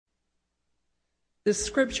The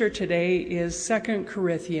scripture today is 2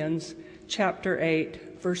 Corinthians chapter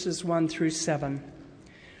 8, verses 1 through 7.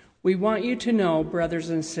 We want you to know,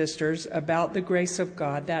 brothers and sisters, about the grace of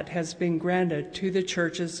God that has been granted to the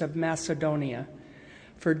churches of Macedonia.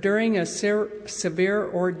 For during a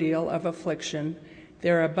severe ordeal of affliction,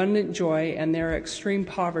 their abundant joy and their extreme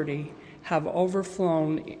poverty have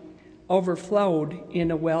overflowed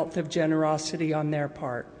in a wealth of generosity on their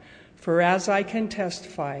part. For as I can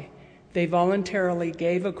testify, they voluntarily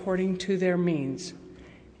gave according to their means,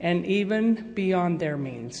 and even beyond their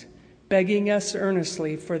means, begging us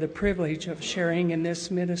earnestly for the privilege of sharing in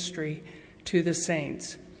this ministry to the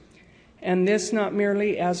saints. And this not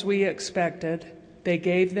merely as we expected. They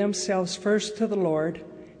gave themselves first to the Lord,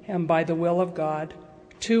 and by the will of God,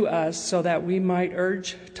 to us, so that we might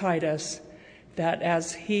urge Titus that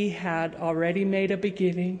as he had already made a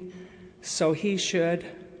beginning, so he should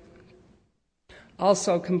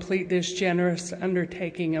also complete this generous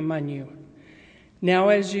undertaking among you. Now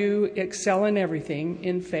as you excel in everything,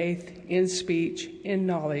 in faith, in speech, in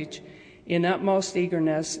knowledge, in utmost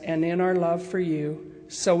eagerness, and in our love for you,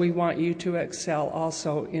 so we want you to excel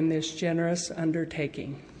also in this generous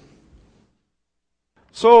undertaking.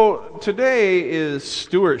 So today is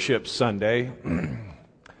Stewardship Sunday.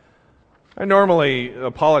 I normally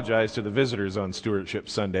apologize to the visitors on Stewardship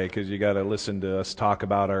Sunday because you got to listen to us talk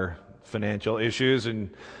about our financial issues, and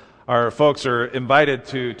our folks are invited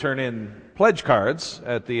to turn in pledge cards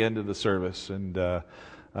at the end of the service, and so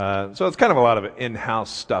it's kind of a lot of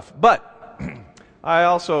in-house stuff. But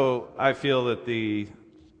I feel that the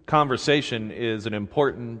conversation is an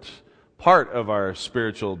important part of our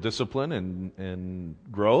spiritual discipline and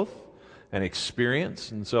growth and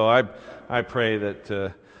experience, and so I pray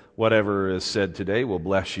that whatever is said today will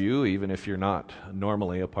bless you, even if you're not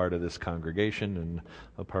normally a part of this congregation and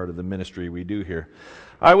a part of the ministry we do here.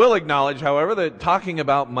 I will acknowledge, however, that talking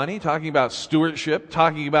about money, talking about stewardship,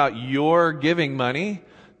 talking about your giving money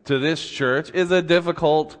to this church is a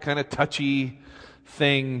difficult, kind of touchy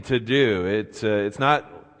thing to do. It's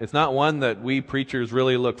not one that we preachers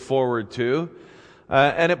really look forward to,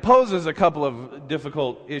 and it poses a couple of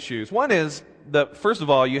difficult issues. One is that, first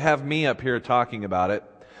of all, you have me up here talking about it.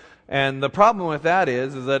 And the problem with that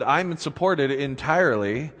is that I'm supported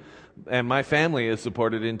entirely, and my family is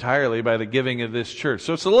supported entirely by the giving of this church.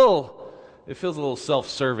 So it feels a little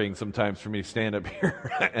self-serving sometimes for me to stand up here.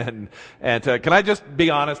 and can I just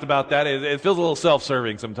be honest about that? It feels a little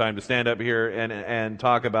self-serving sometimes to stand up here and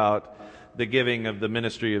talk about the giving of the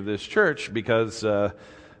ministry of this church because,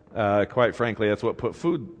 quite frankly, that's what put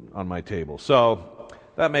food on my table. So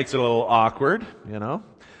that makes it a little awkward, you know.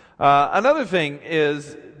 Another thing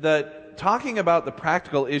is that talking about the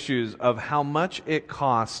practical issues of how much it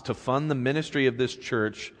costs to fund the ministry of this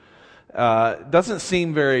church doesn't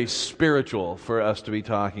seem very spiritual for us to be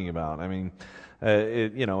talking about. I mean,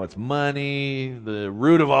 it's money, the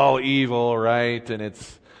root of all evil, right? And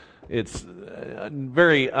it's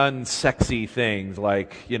very unsexy things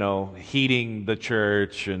like, heating the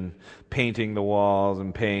church and painting the walls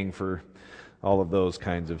and paying for all of those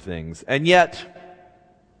kinds of things. And yet,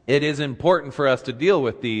 it is important for us to deal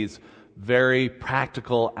with these very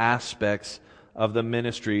practical aspects of the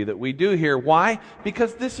ministry that we do here. Why?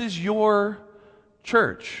 Because this is your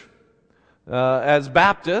church. As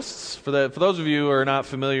Baptists, for those of you who are not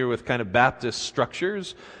familiar with kind of Baptist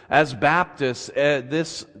structures, as Baptists,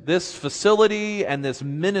 this facility and this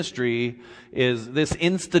ministry this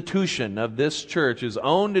institution of this church is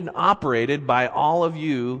owned and operated by all of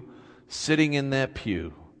you sitting in that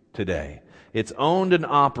pew today. It's owned and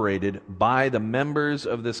operated by the members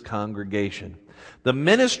of this congregation. The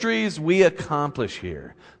ministries we accomplish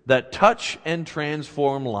here that touch and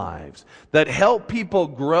transform lives, that help people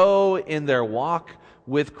grow in their walk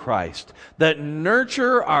with Christ, that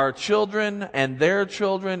nurture our children and their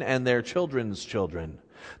children's children,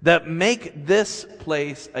 that make this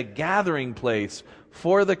place a gathering place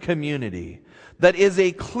for the community, that is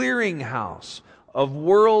a clearinghouse of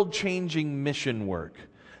world-changing mission work.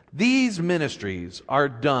 These ministries are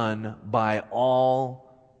done by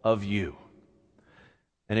all of you.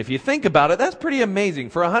 And if you think about it, that's pretty amazing.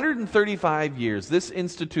 For 135 years, this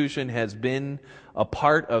institution has been a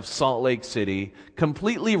part of Salt Lake City,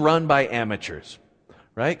 completely run by amateurs,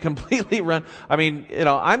 right? Completely run. I mean,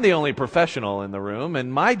 I'm the only professional in the room,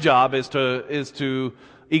 and my job is to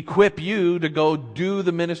equip you to go do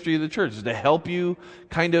the ministry of the church, is to help you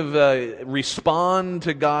kind of respond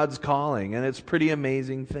to God's calling. And it's a pretty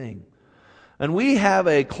amazing thing. And we have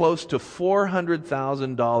a close to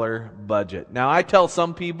 $400,000 budget. Now, I tell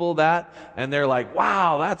some people that, and they're like,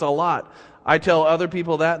 wow, that's a lot. I tell other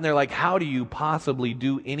people that, and they're like, how do you possibly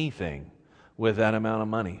do anything with that amount of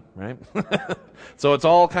money, right? So it's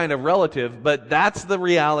all kind of relative, but that's the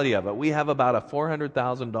reality of it. We have about a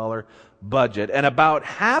 $400,000 budget, and about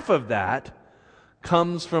half of that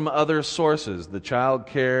comes from other sources, the child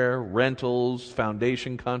care, rentals,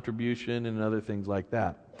 foundation contribution, and other things like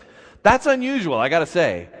that. That's unusual, I got to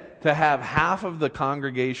say, to have half of the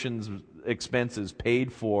congregation's expenses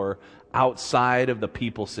paid for outside of the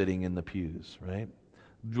people sitting in the pews, right?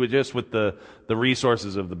 Just with the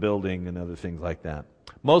resources of the building and other things like that.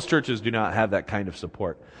 Most churches do not have that kind of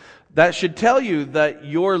support. That should tell you that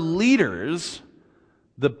your leaders,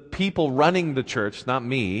 the people running the church, not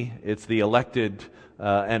me, it's the elected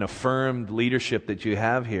and affirmed leadership that you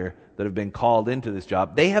have here that have been called into this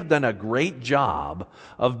job, they have done a great job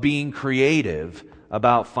of being creative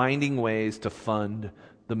about finding ways to fund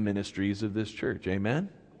the ministries of this church. Amen?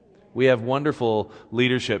 We have wonderful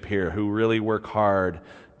leadership here who really work hard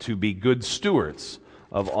to be good stewards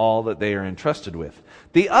of all that they are entrusted with.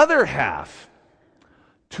 The other half,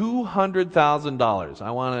 $200,000.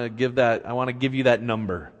 I want to give you that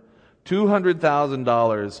number.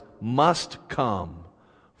 $200,000 must come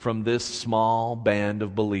from this small band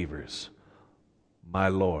of believers. My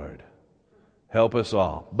Lord, help us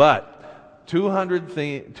all. But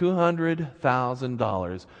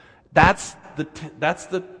 $200,000, that's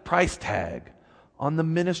the price tag on the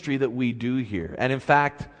ministry that we do here. And in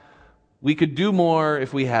fact, we could do more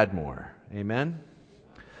if we had more. Amen?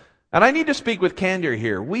 And I need to speak with candor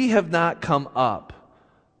here. We have not come up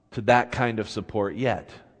to that kind of support yet.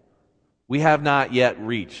 We have not yet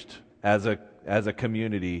reached, as a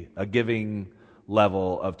community, a giving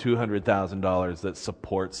level of $200,000 that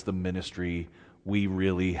supports the ministry we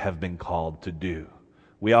really have been called to do.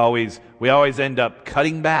 We always end up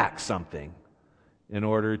cutting back something in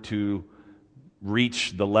order to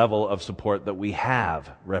reach the level of support that we have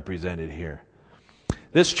represented here.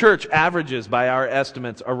 This church averages, by our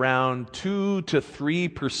estimates, around 2 to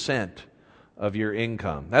 3% of your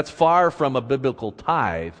income. That's far from a biblical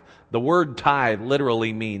tithe. The word tithe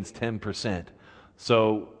literally means 10%.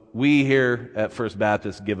 So we here at First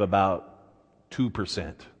Baptist give about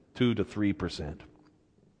 2%, 2 to 3%.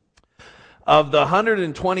 Of the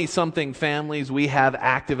 120-something families we have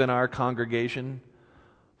active in our congregation,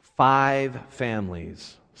 5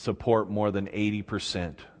 families support more than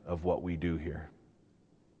 80% of what we do here.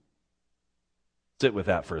 Sit with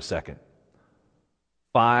that for a second.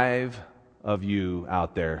 5 of you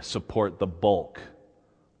out there support the bulk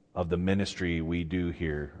of the ministry we do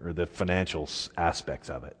here, or the financial aspects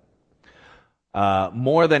of it.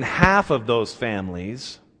 More than half of those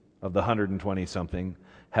families, of the 120-something,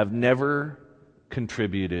 have never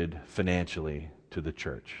contributed financially to the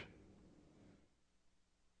church.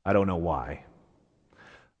 I don't know why.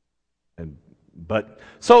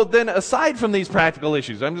 So then, aside from these practical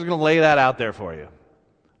issues, I'm just going to lay that out there for you.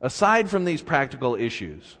 Aside from these practical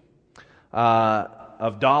issues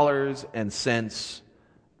of dollars and cents,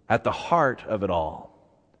 at the heart of it all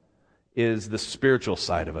is the spiritual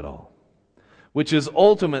side of it all, which is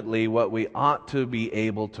ultimately what we ought to be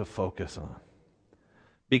able to focus on.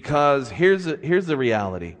 Because here's the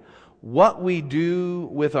reality. What we do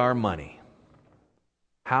with our money,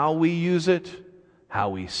 how we use it, how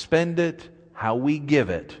we spend it, how we give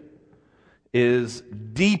it, is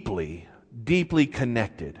deeply, deeply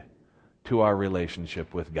connected to our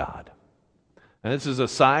relationship with God. And this is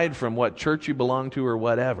aside from what church you belong to or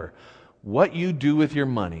whatever. What you do with your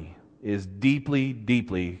money is deeply,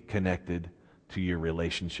 deeply connected to your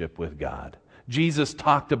relationship with God. Jesus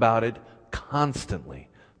talked about it constantly.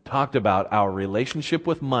 Talked about our relationship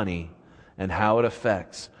with money and how it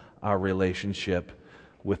affects our relationship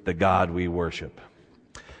with the God we worship.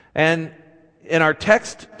 And in our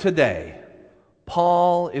text today,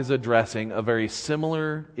 Paul is addressing a very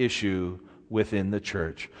similar issue within the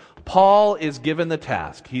church. Paul is given the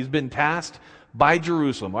task. He's been tasked by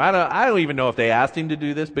Jerusalem. I don't even know if they asked him to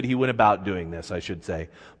do this, but he went about doing this, I should say.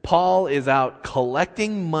 Paul is out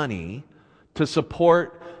collecting money to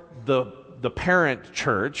support the parent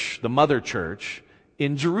church, the mother church,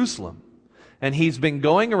 in Jerusalem. And he's been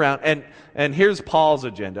going around, and here's Paul's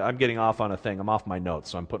agenda. I'm getting off on a thing. I'm off my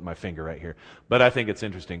notes, so I'm putting my finger right here. But I think it's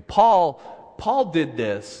interesting. Paul did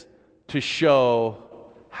this to show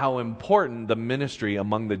how important the ministry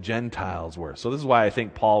among the Gentiles were. So this is why I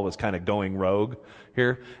think Paul was kind of going rogue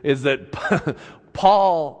here, is that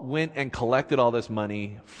Paul went and collected all this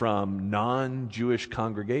money from non-Jewish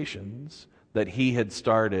congregations that he had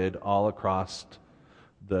started all across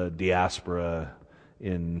the diaspora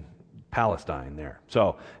in Palestine there.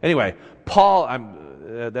 So anyway, Paul,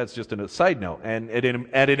 that's just a side note, and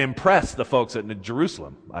it impressed the folks at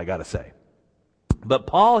Jerusalem, I got to say. But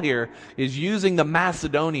Paul here is using the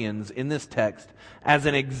Macedonians in this text as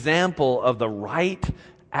an example of the right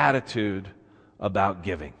attitude about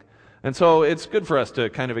giving. And so it's good for us to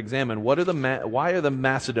kind of examine why are the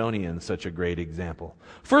Macedonians such a great example?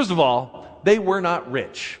 First of all, they were not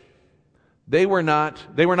rich. They were not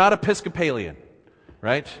Episcopalian,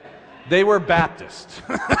 right? They were Baptist,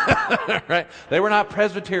 right? They were not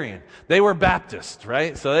Presbyterian. They were Baptist,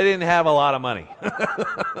 right? So they didn't have a lot of money.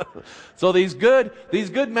 So these good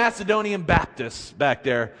Macedonian Baptists back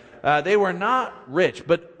there, they were not rich,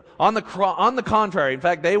 but on the contrary, in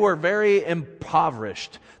fact, they were very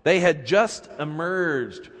impoverished. They had just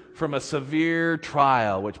emerged from a severe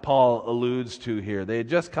trial, which Paul alludes to here. They had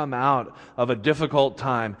just come out of a difficult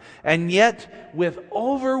time, and yet with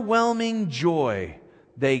overwhelming joy,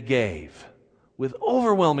 they gave. With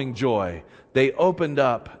overwhelming joy, they opened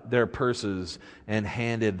up their purses and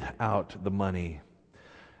handed out the money.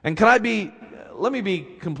 And let me be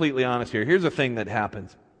completely honest here. Here's the thing that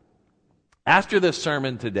happens. After this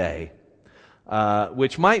sermon today,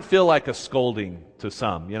 which might feel like a scolding to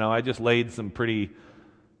some, I just laid some pretty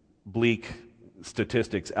bleak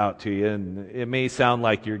statistics out to you, and it may sound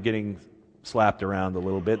like you're getting slapped around a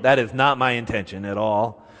little bit. That is not my intention at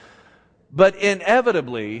all. But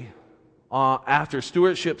inevitably, after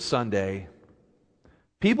Stewardship Sunday,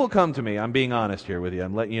 people come to me. I'm being honest here with you.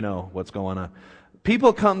 I'm letting you know what's going on.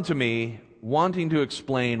 People come to me wanting to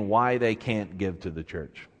explain why they can't give to the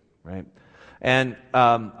church, right? And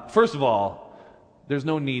first of all, there's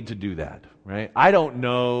no need to do that, right? I don't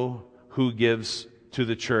know who gives to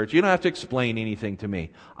the church. You don't have to explain anything to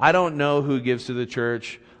me. I don't know who gives to the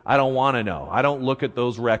church. I don't want to know. I don't look at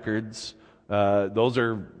those records. Those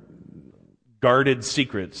are guarded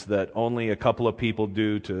secrets that only a couple of people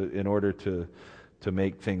do in order to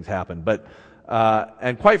make things happen. But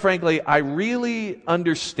and quite frankly, I really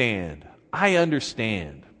understand. I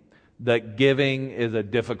understand that giving is a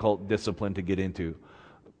difficult discipline to get into.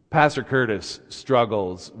 Pastor Curtis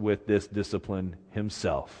struggles with this discipline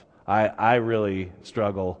himself. I really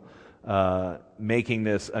struggle making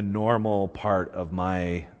this a normal part of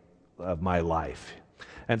my life.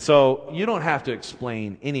 And so you don't have to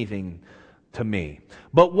explain anything to me.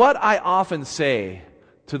 But what I often say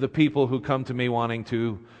to the people who come to me wanting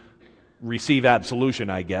to receive absolution,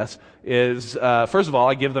 I guess, is first of all,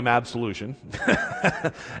 I give them absolution.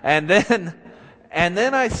 and then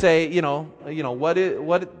I say,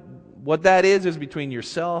 what that is between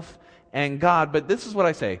yourself and God. But this is what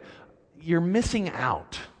I say. You're missing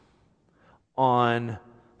out on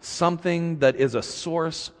something that is a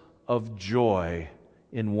source of joy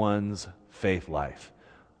in one's faith life.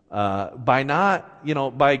 By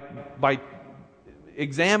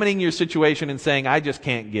examining your situation and saying, I just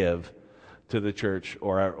can't give to the church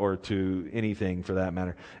or to anything for that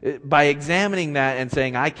matter. By examining that and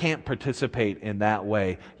saying, I can't participate in that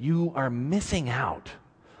way, you are missing out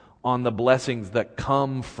on the blessings that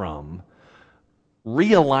come from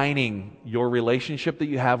realigning your relationship that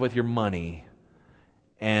you have with your money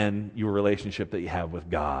and your relationship that you have with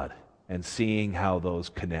God and seeing how those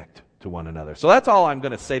connect to one another. So that's all I'm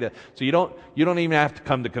going to say so you don't even have to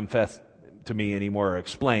come to confess to me anymore or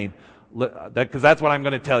explain that, because that's what I'm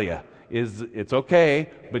going to tell you is it's okay,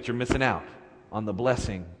 but you're missing out on the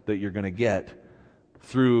blessing that you're going to get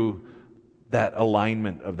through that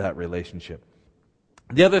alignment of that relationship.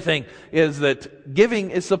 The other thing is that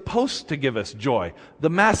giving is supposed to give us joy. The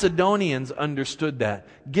Macedonians understood that.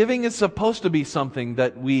 Giving is supposed to be something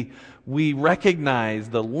that we recognize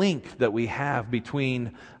the link that we have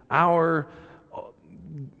between our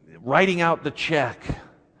writing out the check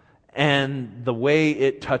and the way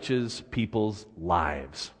it touches people's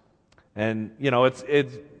lives. And,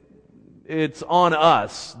 it's on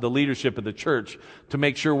us, the leadership of the church, to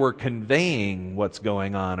make sure we're conveying what's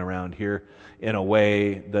going on around here in a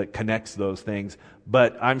way that connects those things.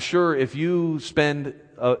 But I'm sure if you spend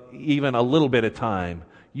even a little bit of time,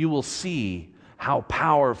 you will see how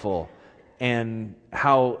powerful and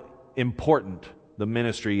how important the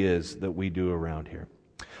ministry is that we do around here.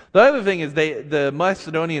 The other thing is the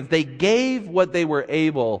Macedonians, they gave what they were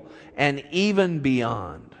able and even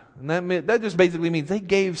beyond. And that just basically means they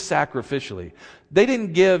gave sacrificially. They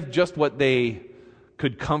didn't give just what they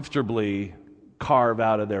could comfortably carve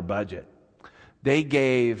out of their budget. They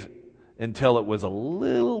gave until it was a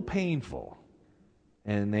little painful.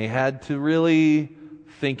 And they had to really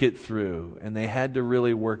think it through. And they had to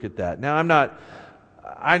really work at that. Now,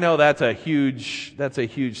 I know that's a huge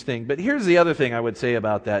thing. But here's the other thing I would say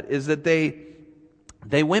about that, is that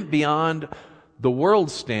they went beyond the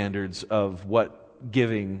world's standards of what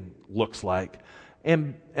giving looks like.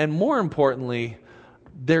 And more importantly,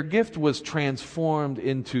 their gift was transformed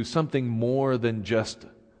into something more than just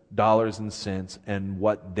dollars and cents and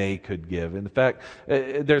what they could give. In fact,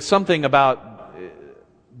 there's something about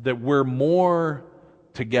that we're more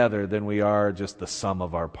together than we are just the sum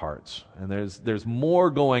of our parts. And there's more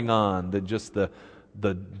going on than just the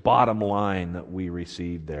bottom line that we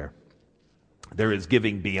received there. There is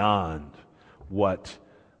giving beyond what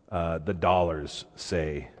the dollars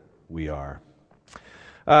say we are.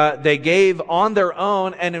 They gave on their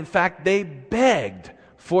own, and in fact, they begged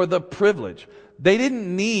for the privilege. They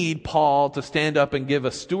didn't need Paul to stand up and give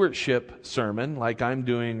a stewardship sermon like I'm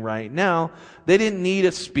doing right now. They didn't need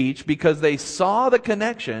a speech because they saw the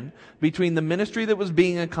connection between the ministry that was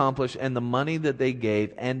being accomplished and the money that they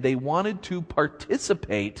gave, and they wanted to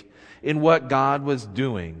participate in what God was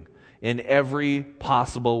doing in every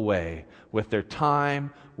possible way, with their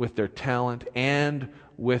time, with their talent, and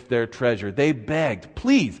with their treasure. They begged,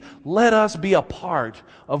 please, let us be a part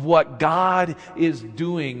of what God is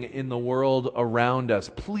doing in the world around us.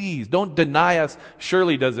 Please, don't deny us.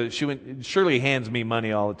 Shirley does it. Shirley hands me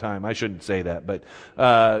money all the time. I shouldn't say that, but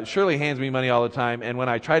Shirley hands me money all the time, and when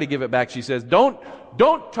I try to give it back, she says, don't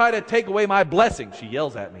try to take away my blessing. She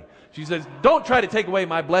yells at me. She says, don't try to take away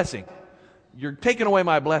my blessing. You're taking away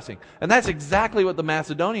my blessing. And that's exactly what the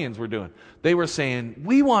Macedonians were doing. They were saying,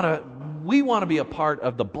 we want to be a part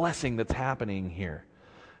of the blessing that's happening here.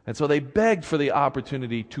 And so they begged for the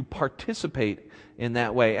opportunity to participate in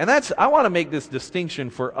that way. And I want to make this distinction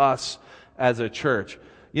for us as a church.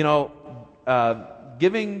 You know,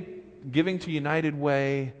 giving to United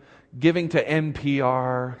Way, giving to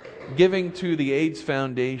NPR, giving to the AIDS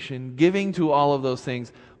Foundation, giving to all of those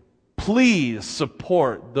things. Please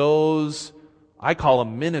support those, I call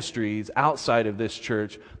them ministries outside of this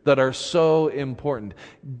church, that are so important.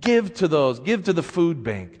 Give to those. Give to the food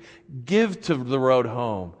bank. Give to the road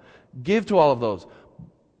home. Give to all of those.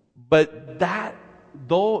 But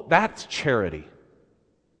that's charity.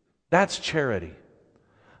 That's charity.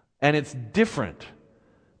 And it's different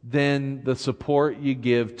than the support you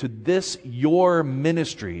give to this, your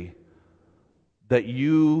ministry that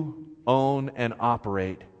you own and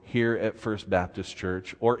operate here at First Baptist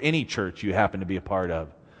Church, or any church you happen to be a part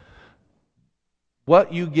of.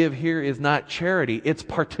 What you give here is not charity, it's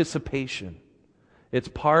participation. It's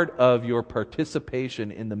part of your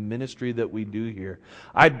participation in the ministry that we do here.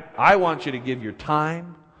 I want you to give your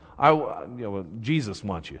time. Jesus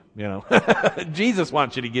wants you, Jesus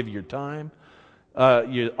wants you to give your time,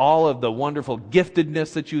 all of the wonderful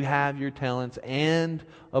giftedness that you have, your talents, and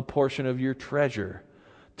a portion of your treasure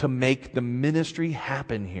to make the ministry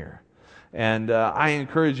happen here. And I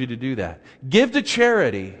encourage you to do that. Give to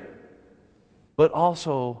charity, but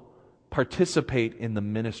also participate in the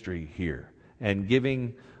ministry here. And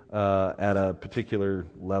giving at a particular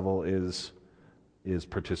level is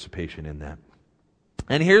participation in that.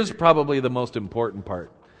 And here's probably the most important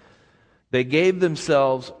part. They gave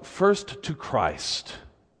themselves first to Christ,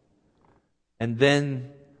 and then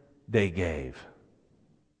they gave.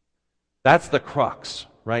 That's the crux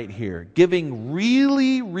right here. Giving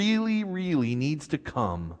really, really, really needs to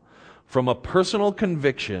come from a personal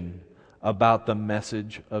conviction about the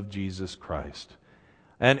message of Jesus Christ.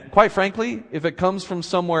 And quite frankly, if it comes from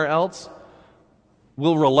somewhere else,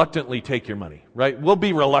 we'll reluctantly take your money, right? We'll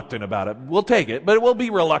be reluctant about it. We'll take it, but we'll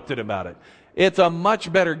be reluctant about it. It's a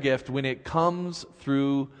much better gift when it comes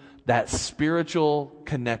through that spiritual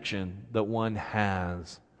connection that one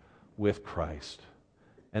has with Christ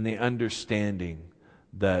and the understanding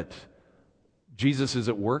that Jesus is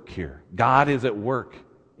at work here. God is at work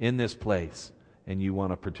in this place, and you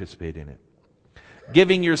want to participate in it.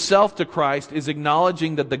 Giving yourself to Christ is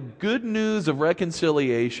acknowledging that the good news of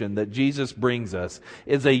reconciliation that Jesus brings us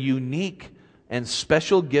is a unique and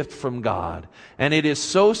special gift from God, and it is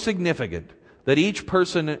so significant that each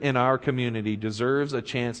person in our community deserves a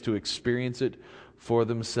chance to experience it for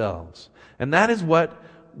themselves. And that is what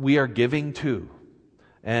we are giving to.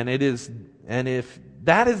 And if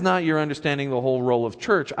that is not your understanding of the whole role of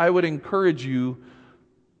church, I would encourage you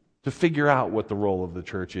to figure out what the role of the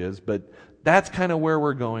church is, but that's kind of where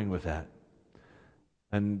we're going with that.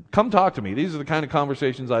 And come talk to me. These are the kind of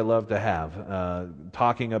conversations I love to have,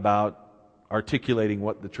 talking about, articulating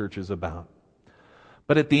what the church is about.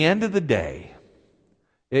 But at the end of the day,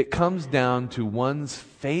 it comes down to one's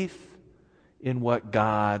faith in what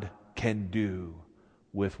God can do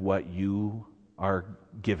with what you are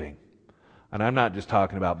giving. And I'm not just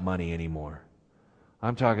talking about money anymore.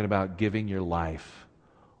 I'm talking about giving your life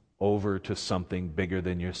over to something bigger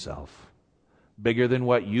than yourself, bigger than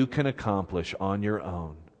what you can accomplish on your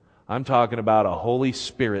own. I'm talking about a Holy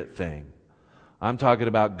Spirit thing. I'm talking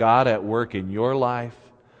about God at work in your life,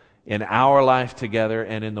 in our life together,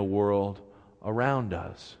 and in the world around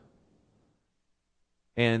us.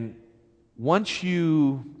 And once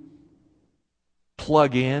you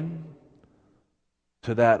plug in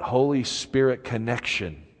to that Holy Spirit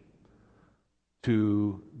connection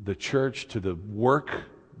to the church, to the work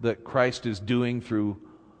that Christ is doing through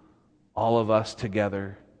all of us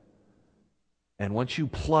together, and once you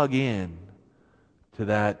plug in to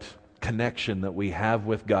that connection that we have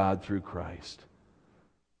with God through Christ,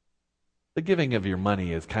 the giving of your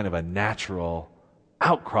money is kind of a natural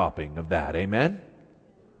outcropping of that. Amen?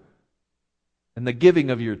 And the giving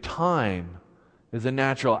of your time is a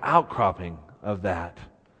natural outcropping of that.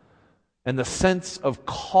 And the sense of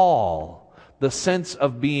call, the sense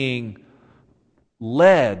of being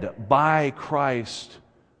led by Christ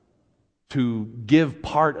to give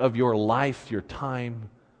part of your life, your time,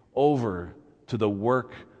 over to the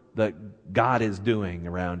work that God is doing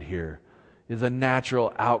around here, is a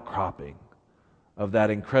natural outcropping of that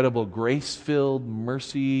incredible grace-filled,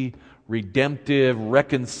 mercy, redemptive,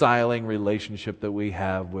 reconciling relationship that we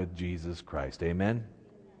have with Jesus Christ. Amen?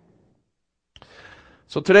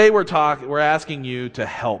 So today we're asking you to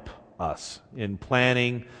help us in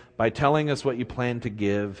planning by telling us what you plan to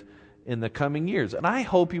give in the coming years. And I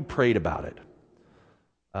hope you prayed about it.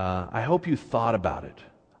 I hope you thought about it.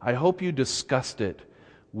 I hope you discussed it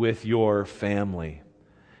with your family.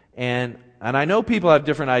 And I know people have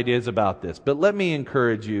different ideas about this, but let me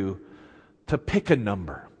encourage you to pick a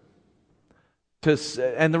number.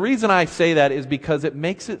 And the reason I say that is because it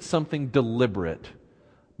makes it something deliberate.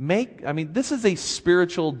 This is a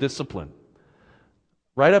spiritual discipline.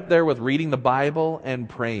 Right up there with reading the Bible and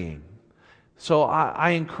praying. So I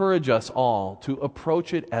encourage us all to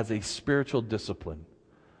approach it as a spiritual discipline.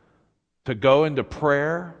 To go into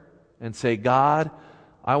prayer and say, God,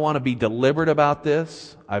 I want to be deliberate about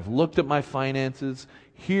this. I've looked at my finances.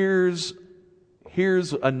 Here's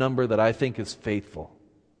a number that I think is faithful.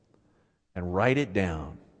 And write it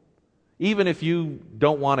down. Even if you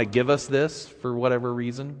don't want to give us this for whatever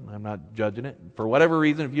reason, I'm not judging it. For whatever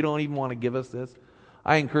reason, if you don't even want to give us this,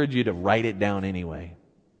 I encourage you to write it down anyway.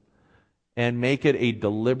 And make it a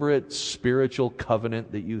deliberate spiritual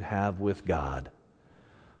covenant that you have with God.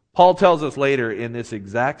 Paul tells us later in this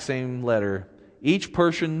exact same letter, each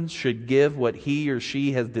person should give what he or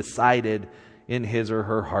she has decided in his or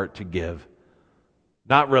her heart to give.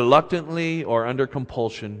 Not reluctantly or under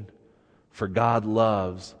compulsion, for God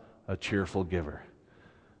loves a cheerful giver.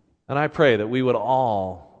 And I pray that we would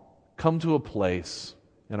all come to a place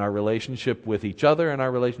in our relationship with each other and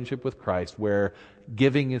our relationship with Christ where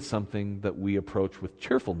giving is something that we approach with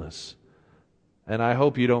cheerfulness. And I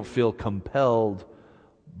hope you don't feel compelled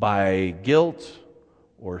by guilt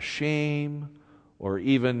or shame or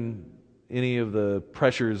even any of the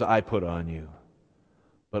pressures I put on you,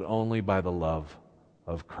 but only by the love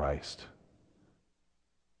of Christ.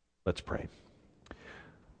 Let's pray.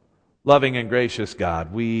 Loving and gracious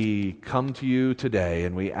God, we come to you today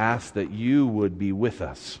and we ask that you would be with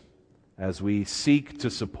us as we seek to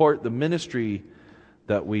support the ministry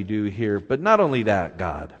that we do here. But not only that,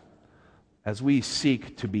 God, as we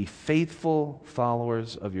seek to be faithful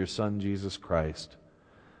followers of your Son, Jesus Christ,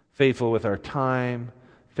 faithful with our time,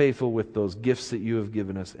 faithful with those gifts that you have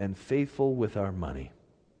given us, and faithful with our money.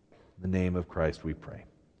 In the name of Christ we pray.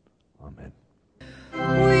 Amen.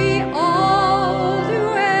 We all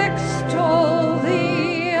do extol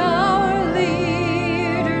thee, our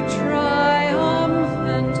leader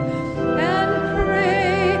triumphant, and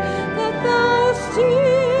pray that thou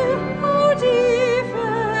still, our defender,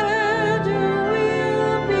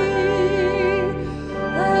 will be,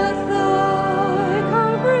 that thy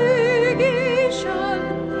congregation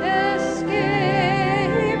escape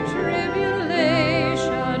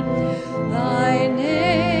tribulation, thy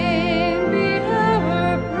name be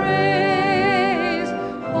ever praised,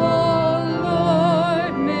 O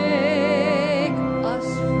Lord, make us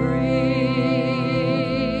free.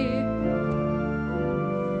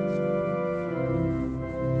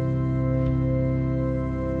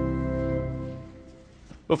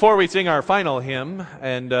 Before we sing our final hymn,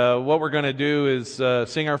 and what we're going to do is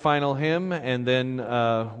sing our final hymn, and then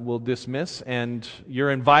we'll dismiss. And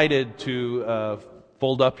you're invited to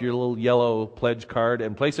fold up your little yellow pledge card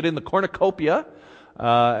and place it in the cornucopia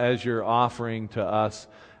as your offering to us.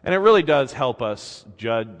 And it really does help us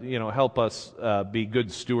be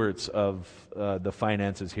good stewards of the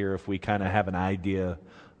finances here if we kind of have an idea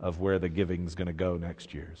of where the giving is going to go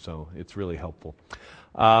next year. So it's really helpful.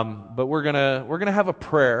 But we're gonna have a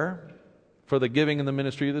prayer for the giving and the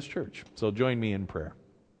ministry of this church. So join me in prayer.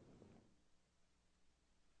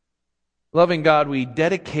 Loving God, we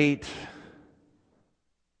dedicate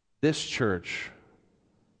this church,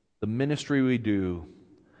 the ministry we do,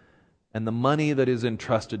 and the money that is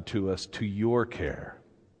entrusted to us to your care.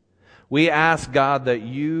 We ask, God, that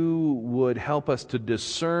you would help us to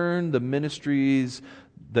discern the ministries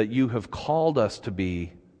that you have called us to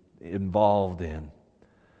be involved in.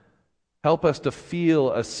 Help us to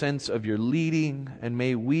feel a sense of your leading, and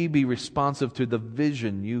may we be responsive to the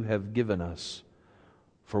vision you have given us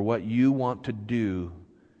for what you want to do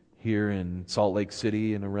here in Salt Lake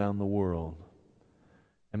City and around the world.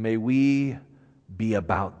 And may we be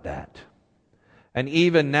about that. And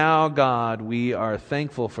even now, God, we are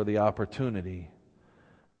thankful for the opportunity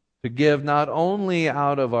to give not only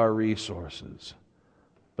out of our resources,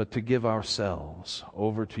 but to give ourselves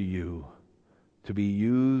over to you, to be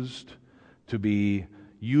used, to be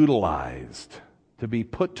utilized, to be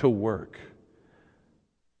put to work,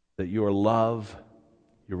 that your love,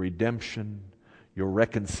 your redemption, your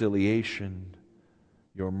reconciliation,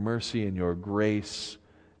 your mercy and your grace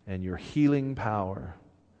and your healing power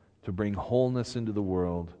to bring wholeness into the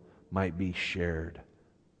world might be shared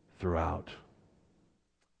throughout.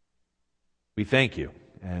 We thank you,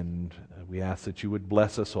 and we ask that you would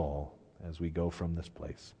bless us all as we go from this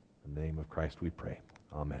place. In the name of Christ we pray.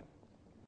 Amen.